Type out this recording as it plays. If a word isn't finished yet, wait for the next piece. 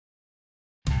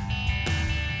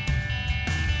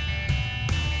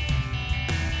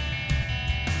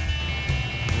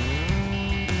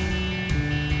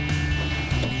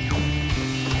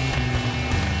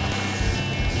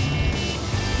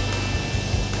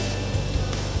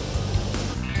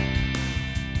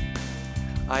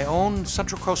I own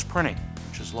Central Coast Printing,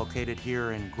 which is located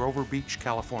here in Grover Beach,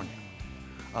 California.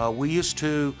 We used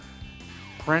to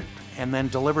print and then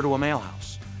deliver to a mail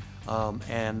house.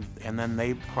 And then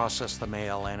they process the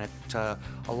mail, and a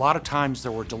lot of times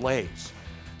there were delays.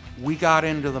 We got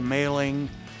into the mailing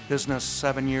business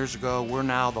 7 years ago. We're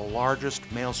now the largest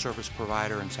mail service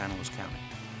provider in San Luis County.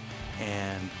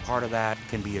 And part of that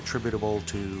can be attributable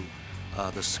to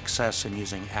the success in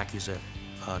using AccuZIP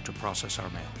to process our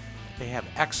mail. They have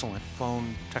excellent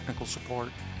phone technical support.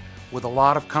 With a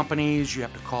lot of companies, you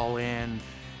have to call in,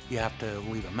 you have to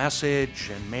leave a message,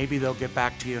 and maybe they'll get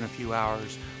back to you in a few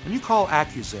hours. When you call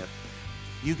AccuZIP,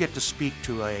 you get to speak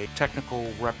to a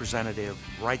technical representative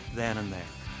right then and there.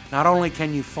 Not only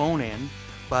can you phone in,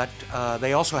 but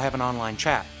they also have an online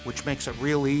chat, which makes it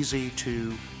real easy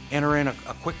to enter in a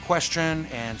quick question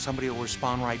and somebody will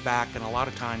respond right back, and a lot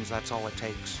of times that's all it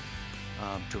takes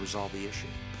to resolve the issue.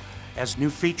 As new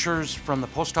features from the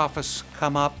post office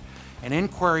come up, an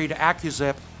inquiry to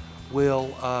AccuZIP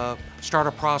will start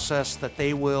a process that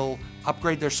they will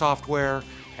upgrade their software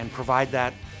and provide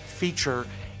that feature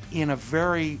in a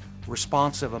very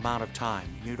responsive amount of time.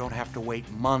 You don't have to wait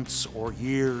months or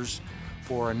years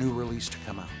for a new release to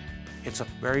come out. It's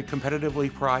very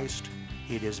competitively priced.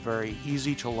 It is very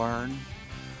easy to learn.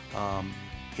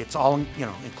 It's all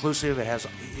inclusive.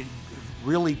 It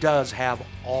really does have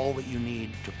all that you need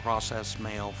to process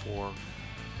mail for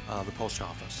the post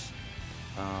office,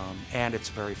 and it's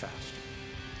very fast.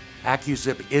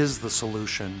 AccuZIP is the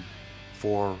solution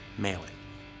for mailing.